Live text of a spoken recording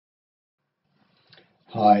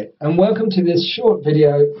Hi, and welcome to this short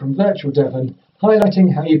video from Virtual Devon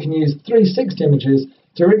highlighting how you can use 360 images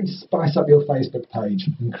to really spice up your Facebook page,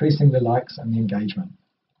 increasing the likes and the engagement.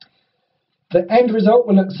 The end result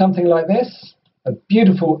will look something like this, a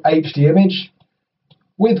beautiful HD image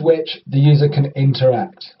with which the user can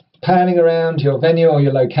interact, panning around your venue or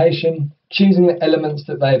your location, choosing the elements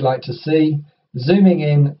that they'd like to see, zooming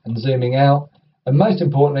in and zooming out, and most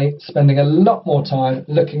importantly, spending a lot more time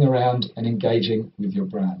looking around and engaging with your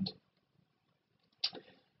brand.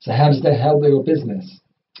 So how does that help your business?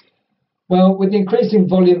 Well, with the increasing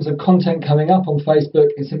volumes of content coming up on Facebook,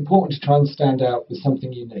 it's important to try and stand out with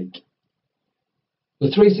something unique. The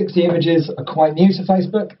 360 images are quite new to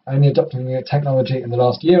Facebook, only adopting the technology in the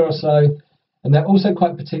last year or so, and they're also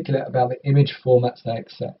quite particular about the image formats they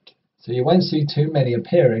accept. So you won't see too many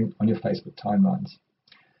appearing on your Facebook timelines.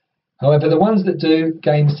 However, the ones that do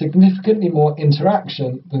gain significantly more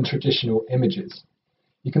interaction than traditional images.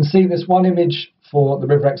 You can see this one image for the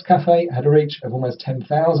RiverX Cafe had a reach of almost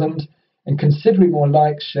 10,000 and considerably more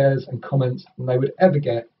likes, shares and comments than they would ever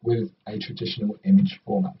get with a traditional image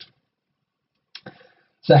format.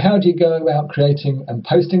 So how do you go about creating and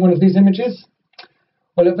posting one of these images?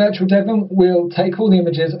 Well, at Virtual Devon, we'll take all the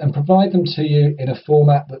images and provide them to you in a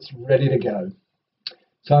format that's ready to go.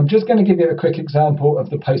 So I'm just going to give you a quick example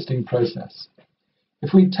of the posting process.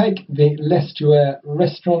 If we take the L'Estuaire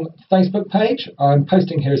Restaurant Facebook page, I'm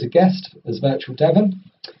posting here as a guest, as Virtual Devon.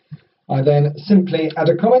 I then simply add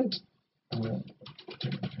a comment, look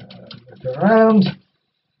around,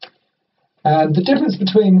 and the difference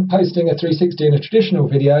between posting a 360 and a traditional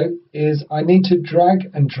video is I need to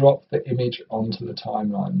drag and drop the image onto the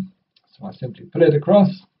timeline. So I simply pull it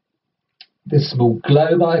across, this small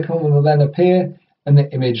globe icon will then appear, and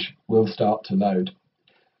the image will start to load.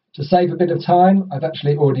 To save a bit of time, I've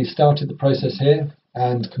actually already started the process here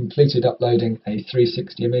and completed uploading a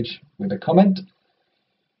 360 image with a comment.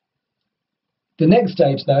 The next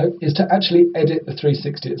stage, though, is to actually edit the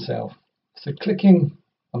 360 itself. So clicking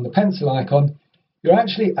on the pencil icon, you're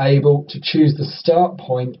actually able to choose the start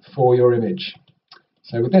point for your image.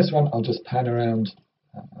 So with this one, I'll just pan around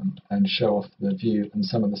and show off the view and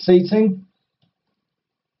some of the seating.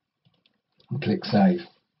 And click Save.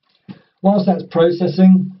 Whilst that's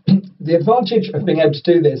processing, the advantage of being able to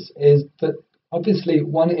do this is that obviously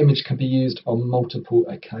one image can be used on multiple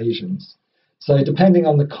occasions. So depending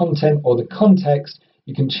on the content or the context,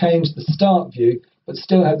 you can change the start view but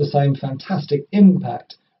still have the same fantastic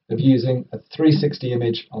impact of using a 360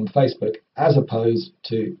 image on Facebook as opposed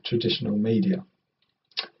to traditional media.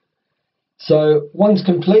 So once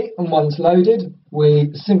complete and once loaded, we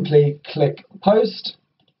simply click Post.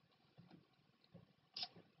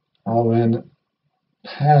 I'll then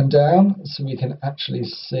pan down so we can actually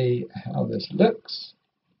see how this looks.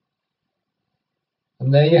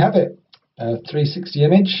 And there you have it, a 360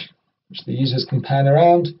 image, which the users can pan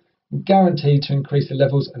around and guaranteed to increase the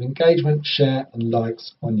levels of engagement, share and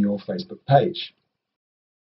likes on your Facebook page.